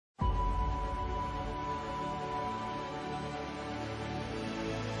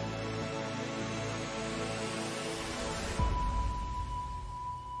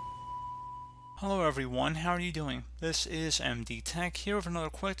Hello everyone, how are you doing? This is MD Tech here with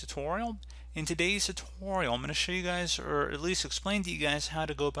another quick tutorial. In today's tutorial, I'm going to show you guys, or at least explain to you guys, how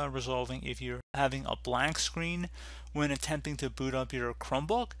to go about resolving if you're having a blank screen when attempting to boot up your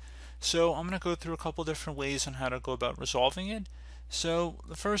Chromebook. So I'm going to go through a couple different ways on how to go about resolving it. So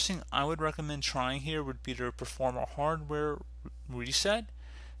the first thing I would recommend trying here would be to perform a hardware reset.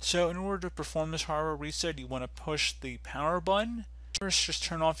 So in order to perform this hardware reset, you want to push the power button. First, just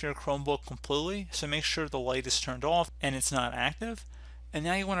turn off your Chromebook completely, so make sure the light is turned off and it's not active. And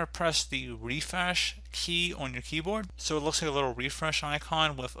now you want to press the refresh key on your keyboard. So it looks like a little refresh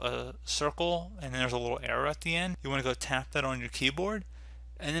icon with a circle and then there's a little arrow at the end. You want to go tap that on your keyboard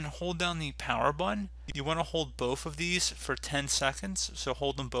and then hold down the power button. You want to hold both of these for 10 seconds, so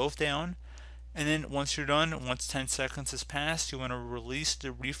hold them both down. And then once you're done, once 10 seconds has passed, you want to release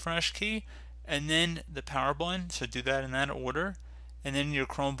the refresh key and then the power button, so do that in that order. And then your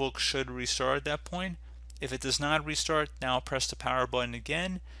Chromebook should restart at that point. If it does not restart, now press the power button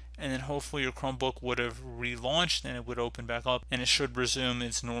again, and then hopefully your Chromebook would have relaunched and it would open back up and it should resume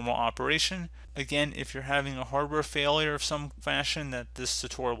its normal operation. Again, if you're having a hardware failure of some fashion, that this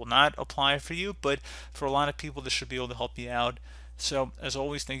tutorial will not apply for you, but for a lot of people this should be able to help you out. So as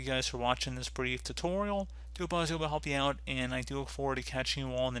always, thank you guys for watching this brief tutorial. I do hope I was able to help you out, and I do look forward to catching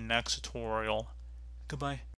you all in the next tutorial. Goodbye.